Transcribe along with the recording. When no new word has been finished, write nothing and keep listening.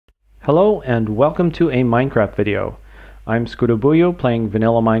Hello and welcome to a Minecraft video. I'm Scudobuyo playing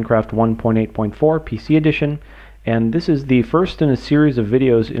Vanilla Minecraft 1.8.4 PC Edition, and this is the first in a series of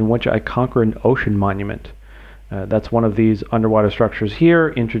videos in which I conquer an ocean monument. That's one of these underwater structures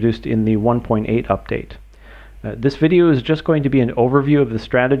here, introduced in the 1.8 update. This video is just going to be an overview of the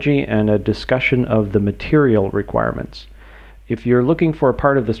strategy and a discussion of the material requirements. If you're looking for a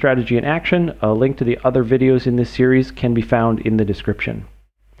part of the strategy in action, a link to the other videos in this series can be found in the description.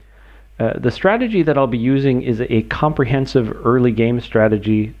 The strategy that I'll be using is a comprehensive early game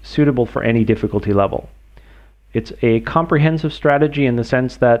strategy suitable for any difficulty level. It's a comprehensive strategy in the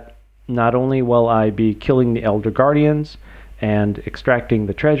sense that not only will I be killing the Elder Guardians and extracting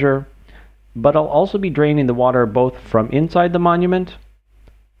the treasure, but I'll also be draining the water both from inside the monument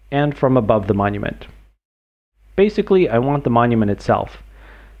and from above the monument. Basically, I want the monument itself.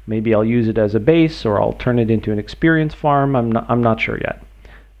 Maybe I'll use it as a base or I'll turn it into an experience farm, I'm not sure yet.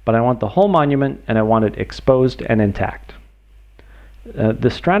 But I want the whole monument and I want it exposed and intact.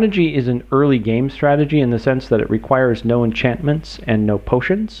 The strategy is an early game strategy in the sense that it requires no enchantments and no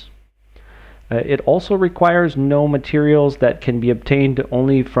potions. It also requires no materials that can be obtained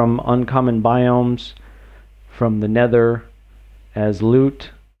only from uncommon biomes, from the nether, as loot,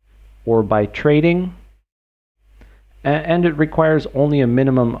 or by trading. And it requires only a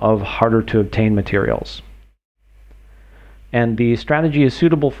minimum of harder to obtain materials. And the strategy is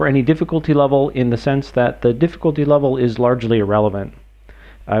suitable for any difficulty level in the sense that the difficulty level is largely irrelevant.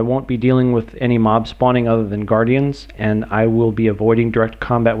 I won't be dealing with any mob spawning other than guardians, and I will be avoiding direct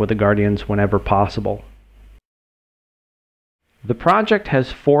combat with the guardians whenever possible. The project has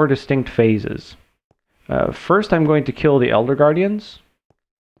 4 distinct phases. First, I'm going to kill the Elder Guardians.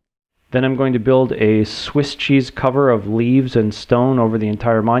 Then I'm going to build a Swiss cheese cover of leaves and stone over the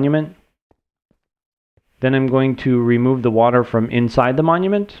entire monument. Then I'm going to remove the water from inside the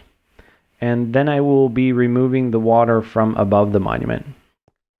monument, and then I will be removing the water from above the monument.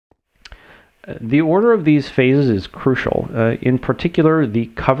 The order of these phases is crucial. In particular, the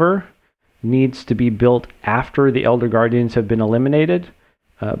cover needs to be built after the Elder Guardians have been eliminated,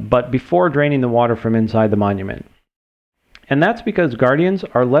 but before draining the water from inside the monument. And that's because Guardians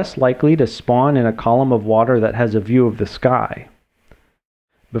are less likely to spawn in a column of water that has a view of the sky.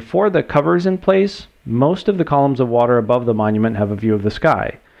 Before the cover is in place, most of the columns of water above the monument have a view of the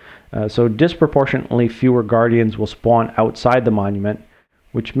sky. So disproportionately fewer Guardians will spawn outside the monument,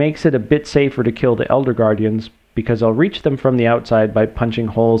 which makes it a bit safer to kill the Elder Guardians because I'll reach them from the outside by punching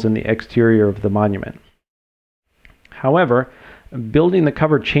holes in the exterior of the monument. However, building the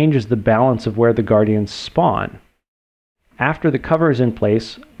cover changes the balance of where the Guardians spawn. After the cover is in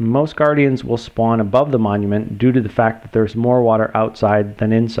place, most Guardians will spawn above the monument due to the fact that there's more water outside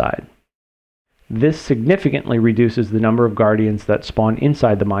than inside. This significantly reduces the number of Guardians that spawn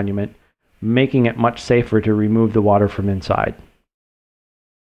inside the monument, making it much safer to remove the water from inside.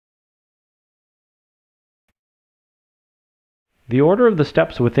 The order of the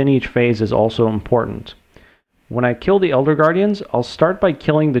steps within each phase is also important. When I kill the Elder Guardians, I'll start by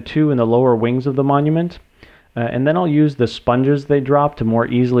killing the 2 in the lower wings of the monument, and then I'll use the sponges they drop to more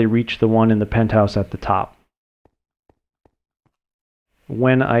easily reach the one in the penthouse at the top.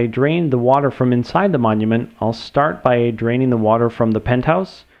 When I drain the water from inside the monument, I'll start by draining the water from the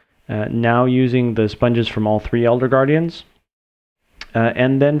penthouse, now using the sponges from all 3 Elder Guardians.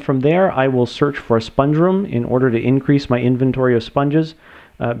 And then from there, I will search for a sponge room in order to increase my inventory of sponges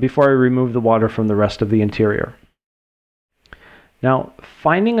before I remove the water from the rest of the interior. Now,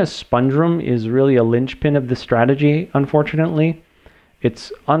 finding a sponge room is really a linchpin of the strategy, unfortunately.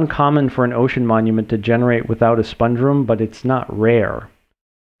 It's uncommon for an ocean monument to generate without a sponge room, but it's not rare.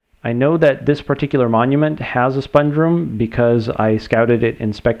 I know that this particular monument has a sponge room because I scouted it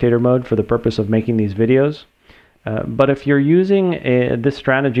in spectator mode for the purpose of making these videos. But if you're using this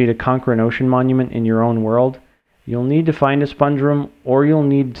strategy to conquer an ocean monument in your own world, you'll need to find a sponge room or you'll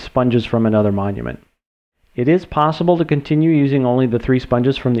need sponges from another monument. It is possible to continue using only the 3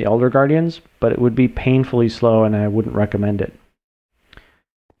 sponges from the Elder Guardians, but it would be painfully slow and I wouldn't recommend it.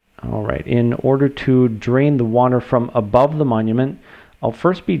 Alright, in order to drain the water from above the monument, I'll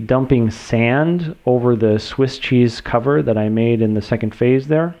first be dumping sand over the Swiss cheese cover that I made in the second phase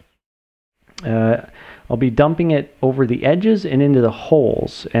there. I'll be dumping it over the edges and into the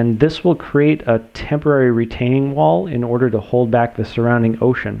holes, and this will create a temporary retaining wall in order to hold back the surrounding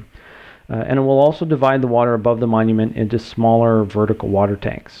ocean. And it will also divide the water above the monument into smaller vertical water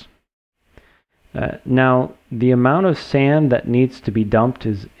tanks. Now, the amount of sand that needs to be dumped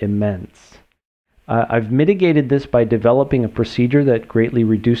is immense. I've mitigated this by developing a procedure that greatly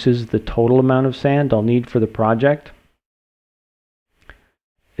reduces the total amount of sand I'll need for the project.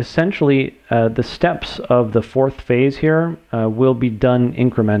 essentially the steps of the fourth phase here will be done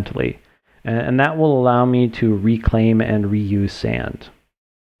incrementally, and that will allow me to reclaim and reuse sand.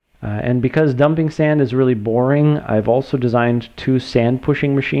 And because dumping sand is really boring, I've also designed 2 sand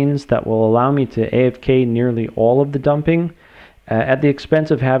pushing machines that will allow me to AFK nearly all of the dumping at the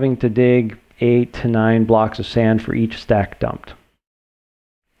expense of having to dig 8 to 9 blocks of sand for each stack dumped.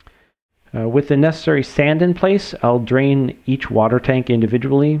 With the necessary sand in place, I'll drain each water tank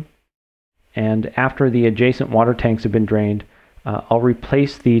individually, and after the adjacent water tanks have been drained, I'll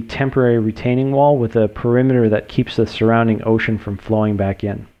replace the temporary retaining wall with a perimeter that keeps the surrounding ocean from flowing back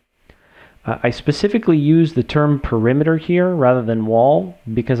in. I specifically use the term perimeter here rather than wall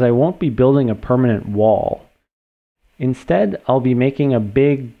because I won't be building a permanent wall. Instead, I'll be making a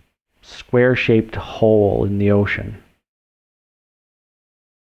big square-shaped hole in the ocean.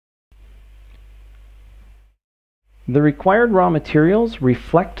 The required raw materials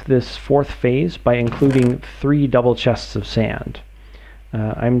reflect this fourth phase by including 3 double chests of sand.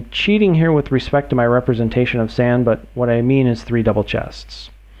 I'm cheating here with respect to my representation of sand, but what I mean is 3 double chests.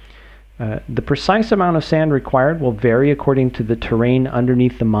 The precise amount of sand required will vary according to the terrain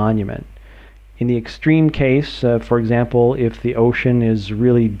underneath the monument. In the extreme case, for example, if the ocean is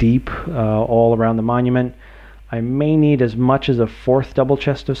really deep all around the monument, I may need as much as a 4th double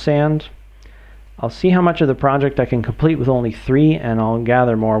chest of sand. I'll see how much of the project I can complete with only 3, and I'll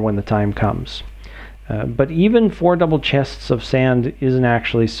gather more when the time comes. But even 4 double chests of sand isn't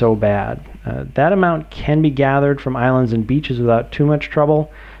actually so bad. That amount can be gathered from islands and beaches without too much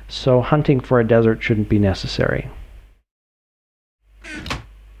trouble, so hunting for a desert shouldn't be necessary.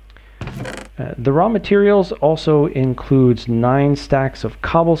 The raw materials also includes 9 stacks of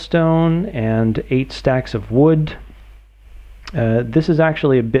cobblestone and 8 stacks of wood. This is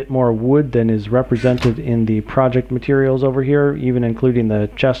actually a bit more wood than is represented in the project materials over here, even including the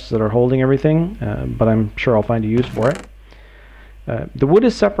chests that are holding everything, but I'm sure I'll find a use for it. The wood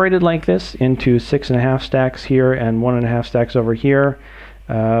is separated like this into 6.5 stacks here and 1.5 stacks over here.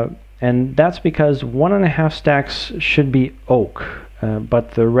 And that's because 1.5 stacks should be oak,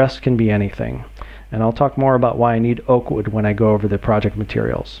 but the rest can be anything. And I'll talk more about why I need oak wood when I go over the project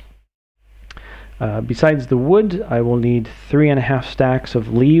materials. Besides the wood, I will need 3.5 stacks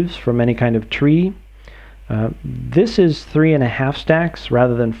of leaves from any kind of tree. This is 3.5 stacks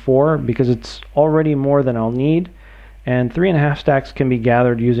rather than 4 because it's already more than I'll need, and 3.5 stacks can be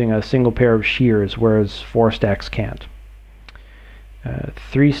gathered using a single pair of shears, whereas 4 stacks can't.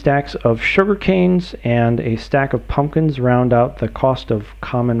 3 stacks of sugar canes and a stack of pumpkins round out the cost of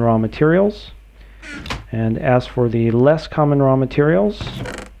common raw materials. And as for the less common raw materials,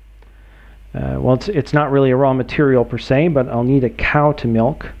 well, it's not really a raw material per se, but I'll need a cow to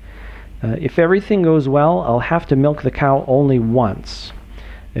milk. If everything goes well, I'll have to milk the cow only once.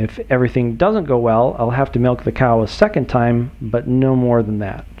 If everything doesn't go well, I'll have to milk the cow a second time, but no more than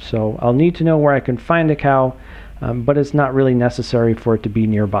that. So I'll need to know where I can find a cow, but it's not really necessary for it to be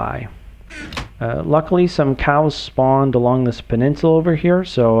nearby. Luckily, some cows spawned along this peninsula over here,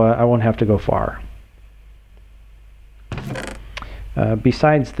 so I won't have to go far.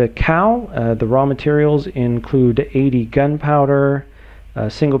 Besides the cow, the raw materials include 80 gunpowder, a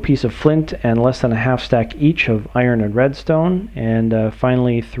single piece of flint, and less than a half stack each of iron and redstone, and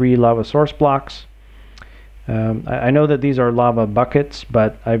finally 3 lava source blocks. I know that these are lava buckets,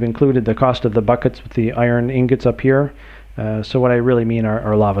 but I've included the cost of the buckets with the iron ingots up here, so what I really mean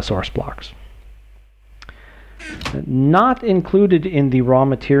are lava source blocks. Not included in the raw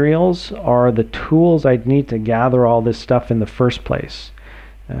materials are the tools I'd need to gather all this stuff in the first place.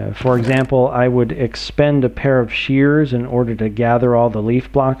 For example, I would expend a pair of shears in order to gather all the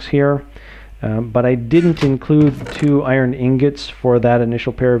leaf blocks here, but I didn't include 2 iron ingots for that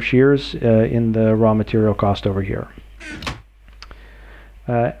initial pair of shears in the raw material cost over here.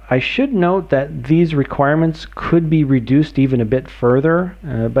 I should note that these requirements could be reduced even a bit further,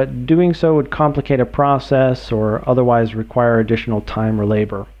 but doing so would complicate a process or otherwise require additional time or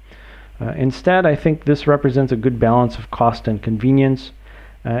labor. Instead, I think this represents a good balance of cost and convenience,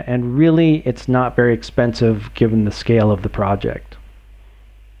 and really it's not very expensive given the scale of the project.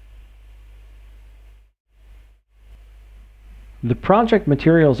 The project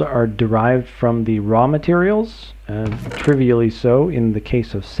materials are derived from the raw materials, trivially so in the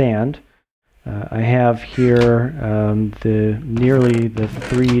case of sand. I have here nearly the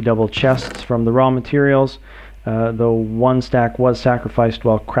 3 double chests from the raw materials, though 1 stack was sacrificed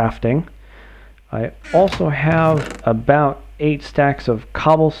while crafting. I also have about 8 stacks of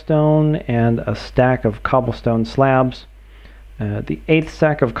cobblestone and a stack of cobblestone slabs. The 8th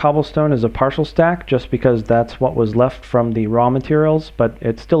stack of cobblestone is a partial stack just because that's what was left from the raw materials, but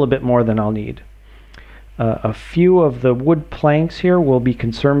it's still a bit more than I'll need. A few of the wood planks here will be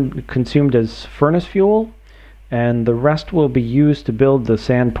consumed as furnace fuel, and the rest will be used to build the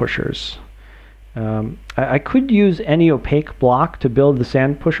sand pushers. I could use any opaque block to build the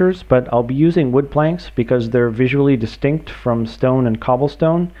sand pushers, but I'll be using wood planks because they're visually distinct from stone and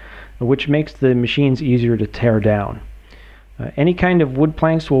cobblestone, which makes the machines easier to tear down. Any kind of wood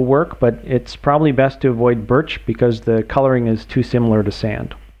planks will work, but it's probably best to avoid birch because the coloring is too similar to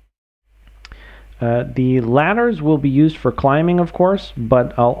sand. The ladders will be used for climbing, of course,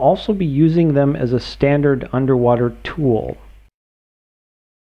 but I'll also be using them as a standard underwater tool.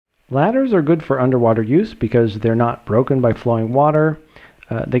 Ladders are good for underwater use because they're not broken by flowing water.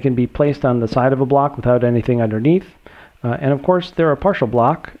 They can be placed on the side of a block without anything underneath. And of course, they're a partial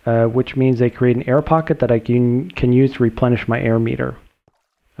block, which means they create an air pocket that I can use to replenish my air meter.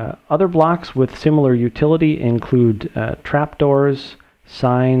 Other blocks with similar utility include trapdoors,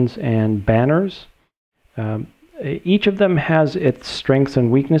 signs, and banners. Each of them has its strengths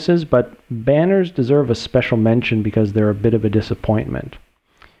and weaknesses, but banners deserve a special mention because they're a bit of a disappointment.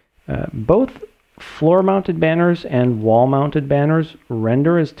 Both floor-mounted banners and wall-mounted banners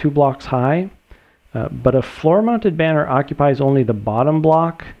render as 2 blocks high, but a floor-mounted banner occupies only the bottom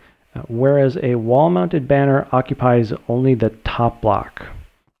block, whereas a wall-mounted banner occupies only the top block.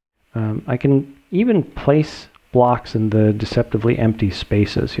 I can even place blocks in the deceptively empty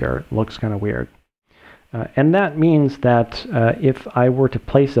spaces here. It looks kind of weird. And that means that if I were to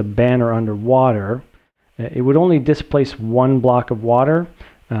place a banner underwater, it would only displace 1 block of water,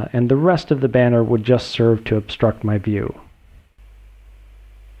 and the rest of the banner would just serve to obstruct my view.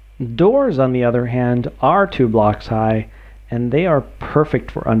 Doors, on the other hand, are 2 blocks high, and they are perfect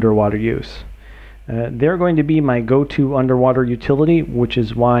for underwater use. They're going to be my go-to underwater utility, which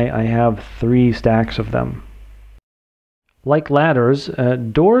is why I have 3 stacks of them. Like ladders,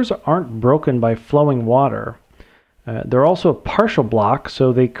 doors aren't broken by flowing water. They're also a partial block,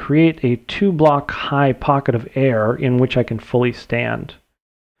 so they create a 2-block high pocket of air in which I can fully stand.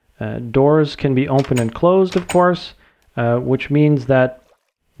 Doors can be opened and closed, of course, which means that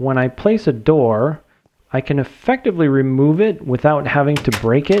when I place a door, I can effectively remove it without having to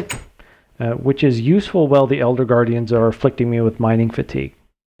break it, which is useful while the Elder Guardians are afflicting me with mining fatigue.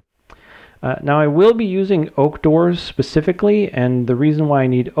 Now I will be using oak doors specifically, and the reason why I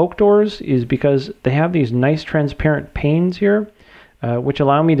need oak doors is because they have these nice transparent panes here, which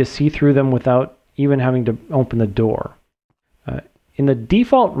allow me to see through them without even having to open the door. In the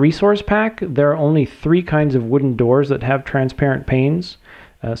default resource pack, there are only 3 kinds of wooden doors that have transparent panes.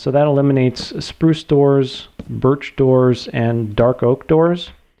 So that eliminates spruce doors, birch doors, and dark oak doors.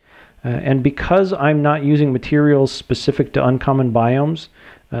 And because I'm not using materials specific to uncommon biomes,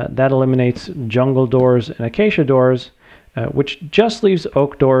 that eliminates jungle doors and acacia doors, which just leaves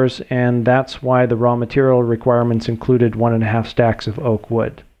oak doors, and that's why the raw material requirements included 1.5 stacks of oak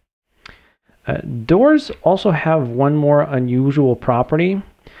wood. Doors also have one more unusual property.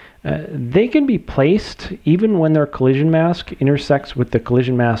 They can be placed even when their collision mask intersects with the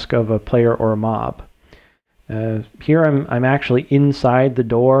collision mask of a player or a mob. Here I'm actually inside the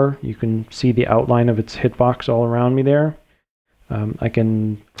door. You can see the outline of its hitbox all around me there. I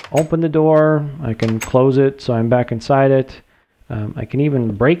can open the door, I can close it so I'm back inside it. I can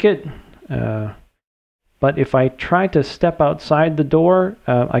even break it. But if I try to step outside the door,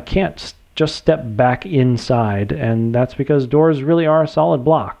 I can't just step back inside, and that's because doors really are a solid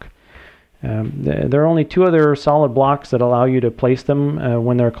block. There are only 2 other solid blocks that allow you to place them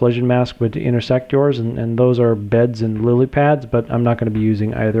when their collision mask would intersect yours, and those are beds and lily pads, but I'm not going to be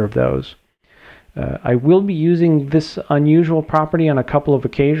using either of those. I will be using this unusual property on a couple of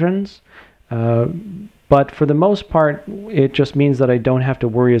occasions, but for the most part, it just means that I don't have to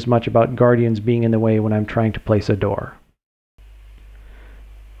worry as much about guardians being in the way when I'm trying to place a door.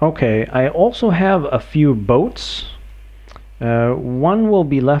 Okay, I also have a few boats. One will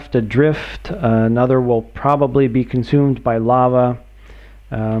be left adrift, another will probably be consumed by lava,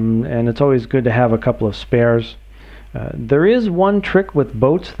 and it's always good to have a couple of spares. There is one trick with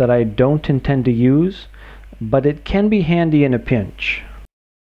boats that I don't intend to use, but it can be handy in a pinch.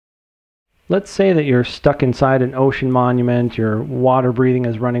 Let's say that you're stuck inside an ocean monument, your water breathing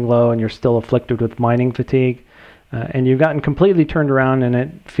is running low, and you're still afflicted with mining fatigue, and you've gotten completely turned around and it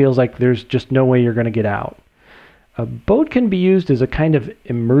feels like there's just no way you're going to get out. A boat can be used as a kind of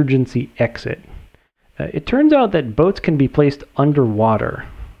emergency exit. It turns out that boats can be placed underwater.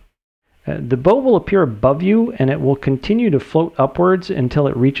 The boat will appear above you and it will continue to float upwards until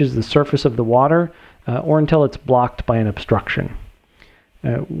it reaches the surface of the water, or until it's blocked by an obstruction.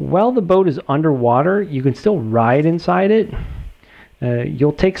 While the boat is underwater, you can still ride inside it.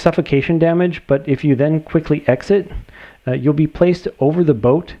 You'll take suffocation damage, but if you then quickly exit, you'll be placed over the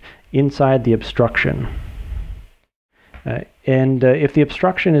boat inside the obstruction. If the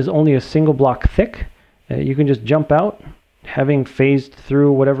obstruction is only a single block thick, you can just jump out, having phased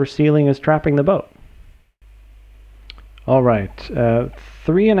through whatever ceiling is trapping the boat. All right,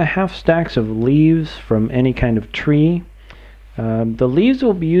 3.5 stacks of leaves from any kind of tree. The leaves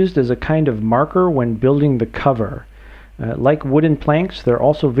will be used as a kind of marker when building the cover. Like wooden planks, they're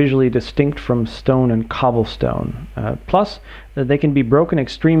also visually distinct from stone and cobblestone. Plus, they can be broken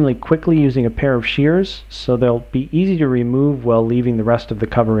extremely quickly using a pair of shears, so they'll be easy to remove while leaving the rest of the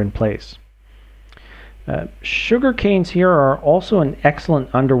cover in place. Sugar canes here are also an excellent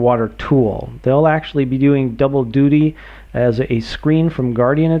underwater tool. They'll actually be doing double duty as a screen from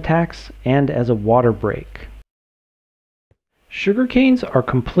guardian attacks and as a water break. Sugar canes are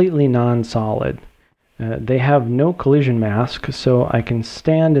completely non-solid. They have no collision mask, so I can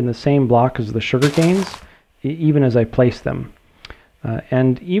stand in the same block as the sugar canes, even as I place them.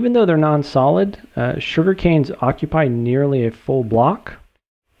 And even though they're non-solid, sugar canes occupy nearly a full block.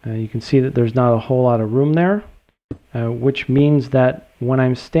 You can see that there's not a whole lot of room there, which means that when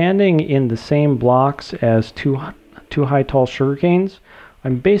I'm standing in the same blocks as two high tall sugar canes,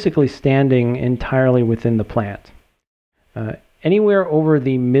 I'm basically standing entirely within the plant. Anywhere over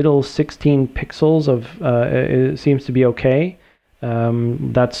the middle 16 pixels it seems to be okay.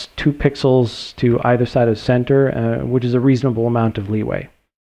 That's 2 pixels to either side of center, which is a reasonable amount of leeway.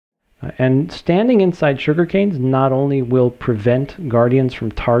 And standing inside sugar canes not only will prevent guardians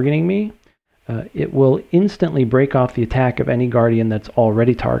from targeting me, it will instantly break off the attack of any guardian that's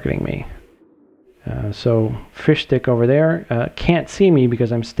already targeting me. So fish stick over there can't see me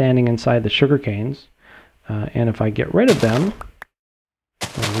because I'm standing inside the sugar canes. And if I get rid of them,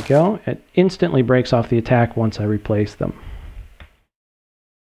 there we go, it instantly breaks off the attack once I replace them.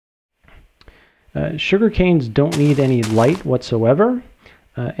 Sugar canes don't need any light whatsoever,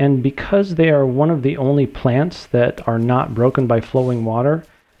 and because they are one of the only plants that are not broken by flowing water,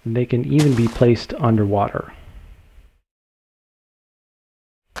 they can even be placed underwater.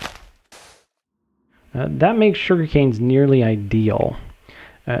 That makes sugar canes nearly ideal.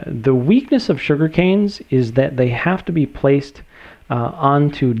 The weakness of sugar canes is that they have to be placed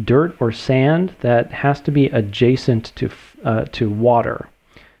onto dirt or sand that has to be adjacent to water.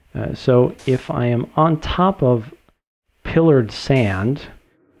 So if I am on top of pillared sand,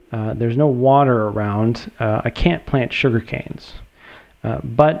 there's no water around, I can't plant sugar canes.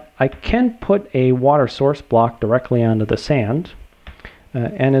 But I can put a water source block directly onto the sand,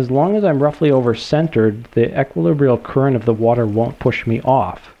 and as long as I'm roughly over-centered, the equilibrial current of the water won't push me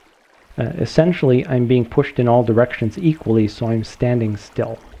off. Essentially, I'm being pushed in all directions equally, so I'm standing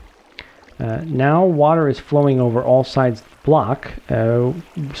still. Now water is flowing over all sides of the block,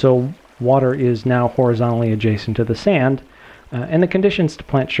 so water is now horizontally adjacent to the sand, and the conditions to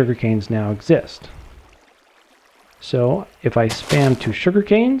plant sugar canes now exist. So if I spam 2 sugar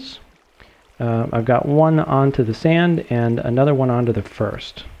canes, I've got one onto the sand and another one onto the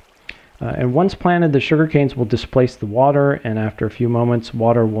first. And once planted, the sugar canes will displace the water, and after a few moments,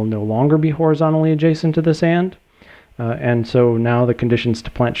 water will no longer be horizontally adjacent to the sand. And so now the conditions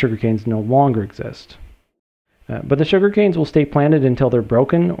to plant sugar canes no longer exist. But the sugar canes will stay planted until they're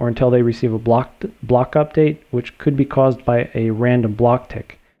broken or until they receive a block update, which could be caused by a random block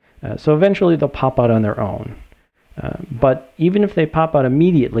tick. So eventually they'll pop out on their own. But even if they pop out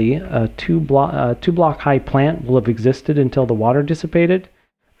immediately, a 2 block high plant will have existed until the water dissipated,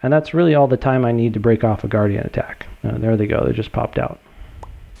 and that's really all the time I need to break off a guardian attack. There they go, they just popped out.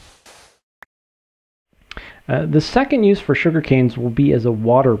 The second use for sugar canes will be as a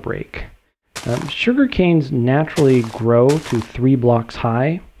water break. Sugar canes naturally grow to 3 blocks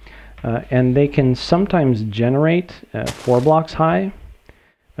high, and they can sometimes generate 4 blocks high,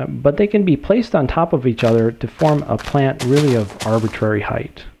 but they can be placed on top of each other to form a plant really of arbitrary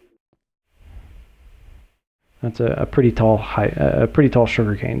height. That's a pretty tall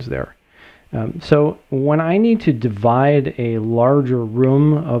sugar canes there. So when I need to divide a larger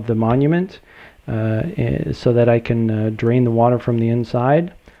room of the monument so that I can drain the water from the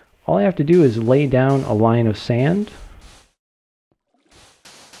inside, all I have to do is lay down a line of sand,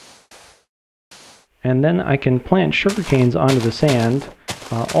 and then I can plant sugar canes onto the sand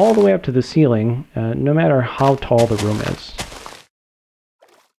all the way up to the ceiling, no matter how tall the room is.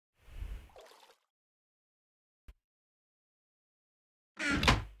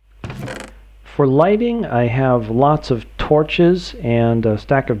 For lighting, I have lots of torches and a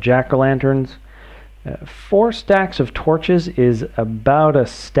stack of jack-o'-lanterns. 4 stacks of torches is about a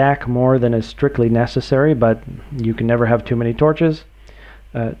stack more than is strictly necessary, but you can never have too many torches.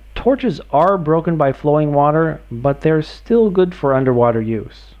 Torches are broken by flowing water, but they're still good for underwater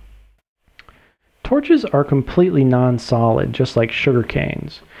use. Torches are completely non-solid, just like sugar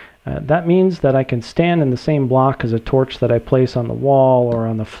canes. That means that I can stand in the same block as a torch that I place on the wall or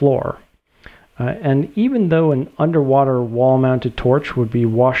on the floor. And even though an underwater wall-mounted torch would be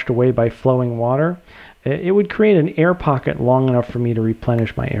washed away by flowing water, it would create an air pocket long enough for me to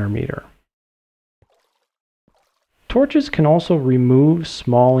replenish my air meter. Torches can also remove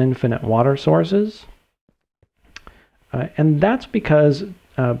small infinite water sources, and that's because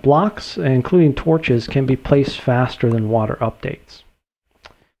blocks, including torches, can be placed faster than water updates.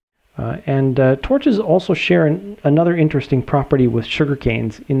 Torches also share another interesting property with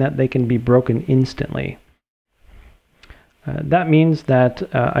sugarcanes in that they can be broken instantly. That means that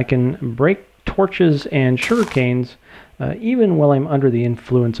I can break torches and sugarcanes even while I'm under the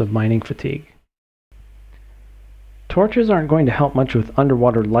influence of mining fatigue. Torches aren't going to help much with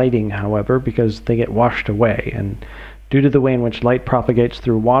underwater lighting, however, because they get washed away, and due to the way in which light propagates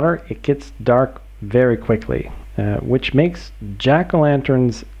through water, it gets dark very quickly. Which makes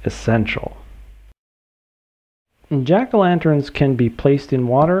jack-o'-lanterns essential. Jack-o'-lanterns can be placed in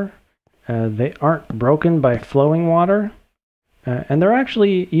water, they aren't broken by flowing water, and they're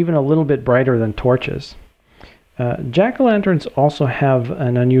actually even a little bit brighter than torches. Jack-o'-lanterns also have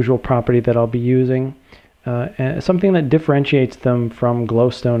an unusual property that I'll be using, something that differentiates them from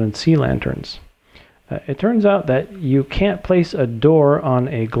glowstone and sea lanterns. It turns out that you can't place a door on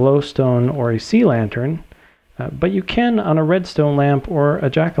a glowstone or a sea lantern, but you can on a redstone lamp or a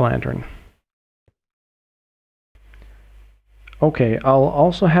jack-o'-lantern. Okay, I'll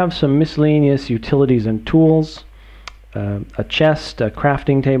also have some miscellaneous utilities and tools, a chest, a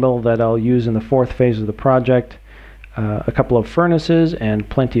crafting table that I'll use in the 4th phase of the project, a couple of furnaces and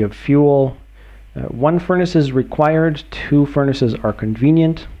plenty of fuel. 1 furnace is required, 2 furnaces are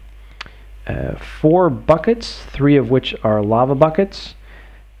convenient, 4 buckets, 3 of which are lava buckets.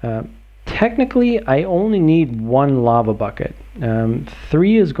 Technically, I only need 1 lava bucket.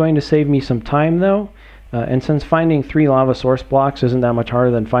 3 is going to save me some time though, and since finding 3 lava source blocks isn't that much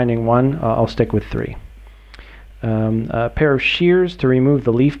harder than finding 1, I'll stick with 3. A pair of shears to remove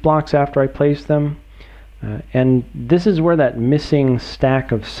the leaf blocks after I place them, and this is where that missing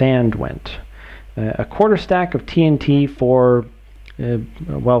stack of sand went. A 1/4 stack of TNT for,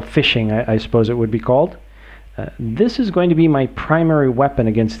 well, fishing, I suppose it would be called. This is going to be my primary weapon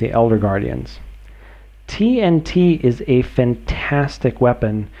against the Elder Guardians. TNT is a fantastic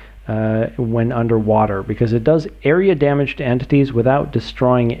weapon when underwater because it does area damage to entities without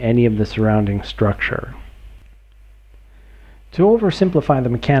destroying any of the surrounding structure. To oversimplify the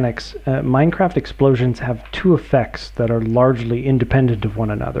mechanics, Minecraft explosions have 2 effects that are largely independent of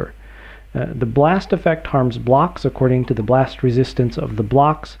one another. The blast effect harms blocks according to the blast resistance of the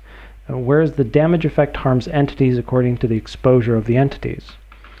blocks, whereas the damage effect harms entities according to the exposure of the entities.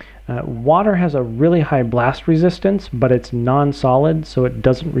 Water has a really high blast resistance, but it's non-solid, so it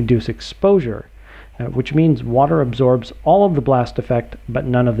doesn't reduce exposure, which means water absorbs all of the blast effect, but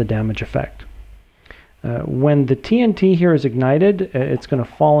none of the damage effect. When the TNT here is ignited, it's going to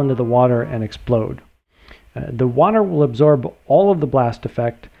fall into the water and explode. The water will absorb all of the blast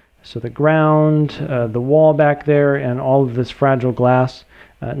effect, so the ground, the wall back there, and all of this fragile glass,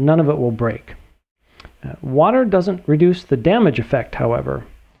 none of it will break. Water doesn't reduce the damage effect, however.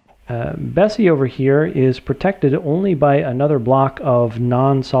 Bessie over here is protected only by another block of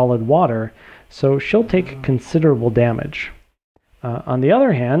non-solid water, so she'll take considerable damage. On the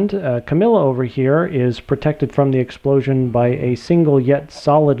other hand, Camilla over here is protected from the explosion by a single yet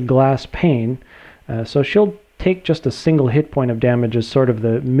solid glass pane, so she'll take just a single hit point of damage as sort of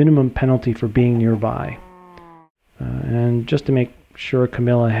the minimum penalty for being nearby. And just to make sure,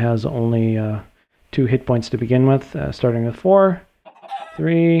 Camilla has only 2 hit points to begin with, starting with 4,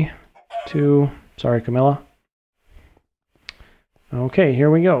 3, 2, sorry Camilla. Okay, here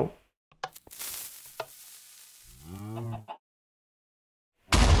we go.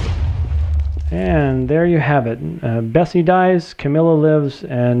 And there you have it. Bessie dies, Camilla lives,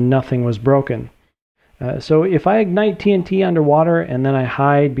 and nothing was broken. So if I ignite TNT underwater and then I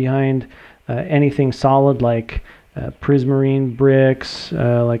hide behind anything solid like prismarine bricks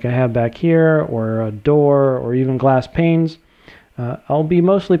like I have back here, or a door, or even glass panes, I'll be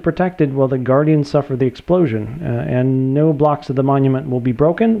mostly protected while the Guardians suffer the explosion, and no blocks of the monument will be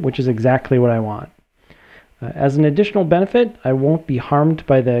broken, which is exactly what I want. As an additional benefit, I won't be harmed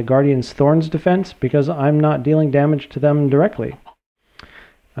by the Guardian's Thorns defense because I'm not dealing damage to them directly.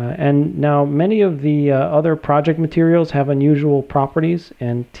 And now many of the other project materials have unusual properties,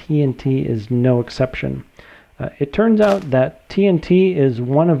 and TNT is no exception. It turns out that TNT is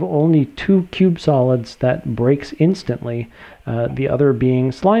one of only 2 cube solids that breaks instantly, the other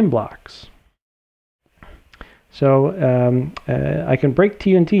being slime blocks. So I can break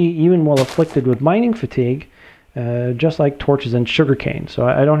TNT even while afflicted with mining fatigue, just like torches and sugarcane. So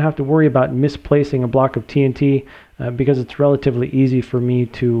I don't have to worry about misplacing a block of TNT because it's relatively easy for me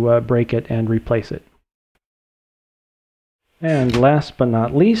to break it and replace it. And last but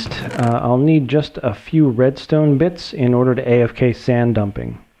not least, I'll need just a few redstone bits in order to AFK sand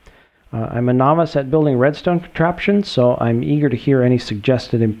dumping. I'm a novice at building redstone contraptions, so I'm eager to hear any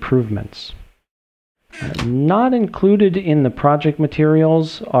suggested improvements. Not included in the project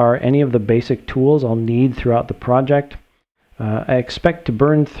materials are any of the basic tools I'll need throughout the project. I expect to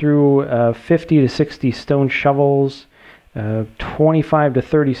burn through 50 to 60 stone shovels, 25 to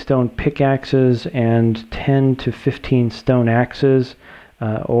 30 stone pickaxes, and 10 to 15 stone axes,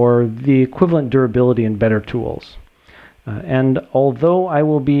 or the equivalent durability and better tools. And although I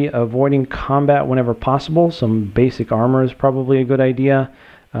will be avoiding combat whenever possible, some basic armor is probably a good idea,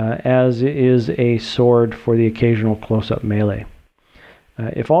 as is a sword for the occasional close-up melee.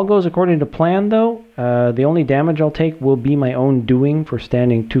 If all goes according to plan, though, the only damage I'll take will be my own doing for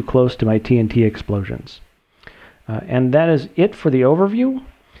standing too close to my TNT explosions. And that is it for the overview.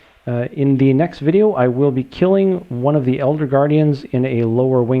 In the next video, I will be killing one of the Elder Guardians in a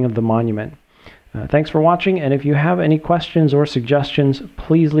lower wing of the monument. Thanks for watching, and if you have any questions or suggestions,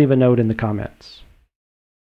 please leave a note in the comments.